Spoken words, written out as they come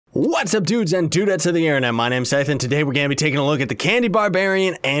What's up, dudes and dudettes of the internet? My name's Scythe, and today we're going to be taking a look at the Candy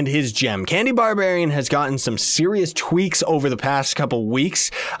Barbarian and his gem. Candy Barbarian has gotten some serious tweaks over the past couple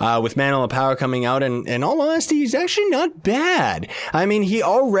weeks, with Mantle of Power coming out, and in all honesty, he's actually not bad. I mean, he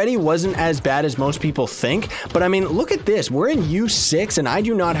already wasn't as bad as most people think, but I mean, look at this. We're in U6, and I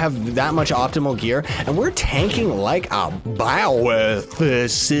do not have that much optimal gear, and we're tanking like a bioethicist.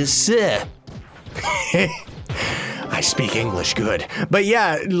 I speak English good. But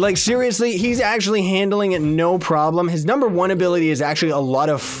yeah, like seriously, he's actually handling it no problem. His number one ability is actually a lot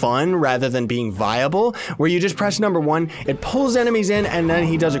of fun rather than being viable, where you just press number one, it pulls enemies in, and then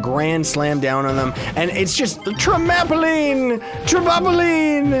he does a grand slam down on them, and it's just Tremapoline!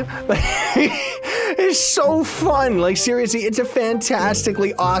 It's so fun. Like seriously, it's a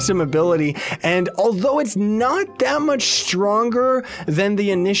fantastically awesome ability, and although it's not that much stronger than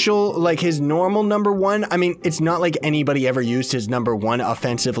the initial, like his normal number one, I mean, it's not like anybody ever used his number one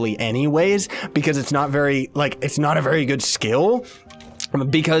offensively anyways, because it's not very, like, it's not a very good skill.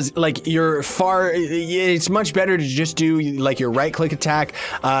 Because like it's much better to just do like your right click attack,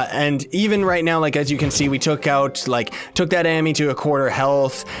 and even right now, like as you can see, we took that enemy to a quarter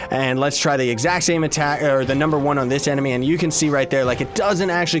health, and let's try the exact same attack, or the number one on this enemy, and you can see right there, like it doesn't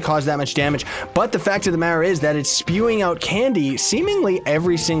actually cause that much damage, but the fact of the matter is that it's spewing out candy seemingly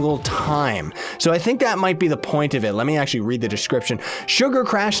every single time. So I think that might be the point of it. Let me actually read the description. Sugar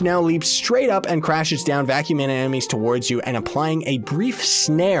Crash now leaps straight up and crashes down, vacuuming enemies towards you and applying a brief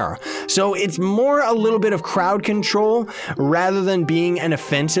snare. So it's more a little bit of crowd control rather than being an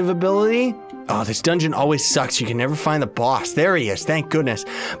offensive ability. Oh, this dungeon always sucks. You can never find the boss. There he is, thank goodness.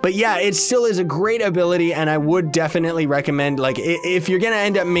 But yeah, it still is a great ability, and I would definitely recommend, like, if you're gonna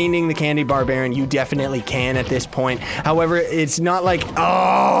end up maining the Candy Barbarian, you definitely can at this point. However, it's not like,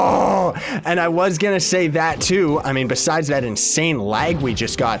 oh, and I was gonna say that too. I mean, besides that insane lag we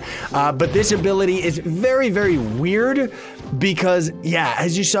just got, but this ability is very, very weird, because yeah,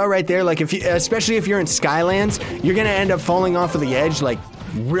 as you saw right there, like especially if you're in Skylands, you're gonna end up falling off of the edge like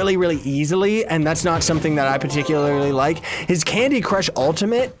really, really easily, and that's not something that I particularly like. His Candy Crush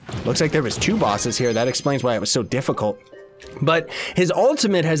ultimate, looks like there was two bosses here. That explains why it was so difficult. But his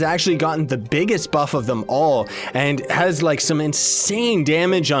ultimate has actually gotten the biggest buff of them all, and has like some insane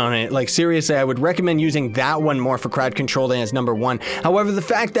damage on it. Like seriously, I would recommend using that one more for crowd control than his number one. However, the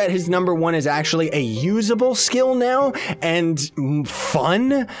fact that his number one is actually a usable skill now and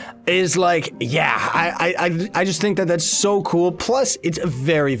fun is like, yeah, I just think that that's so cool. Plus, it's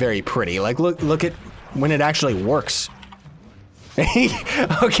very, very pretty. Like look at when it actually works.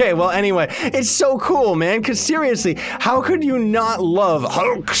 Okay, well anyway, it's so cool, man, because seriously, how could you not love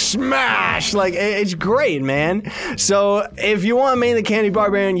Hulk Smash? Like, it's great, man. So if you want to main the Candy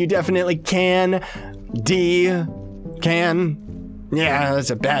Barbarian, you definitely can. Yeah,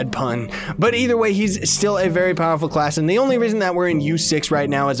 that's a bad pun. But either way, he's still a very powerful class, and the only reason that we're in U6 right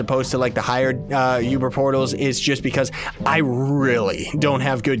now as opposed to like the higher Uber portals is just because I really don't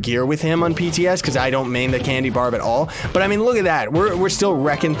have good gear with him on PTS, because I don't main the Candy Barb at all. But I mean, look at that. We're still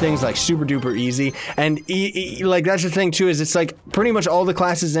wrecking things like super duper easy, and like that's the thing too, is it's like pretty much all the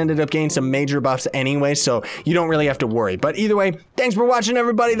classes ended up getting some major buffs anyway, so you don't really have to worry. But either way, thanks for watching,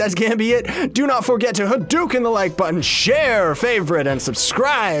 everybody. That's gonna be it. Do not forget to Hadouken the like button, share, favorite, and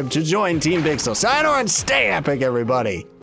subscribe to join Team Pixel. Sign on, stay epic, everybody.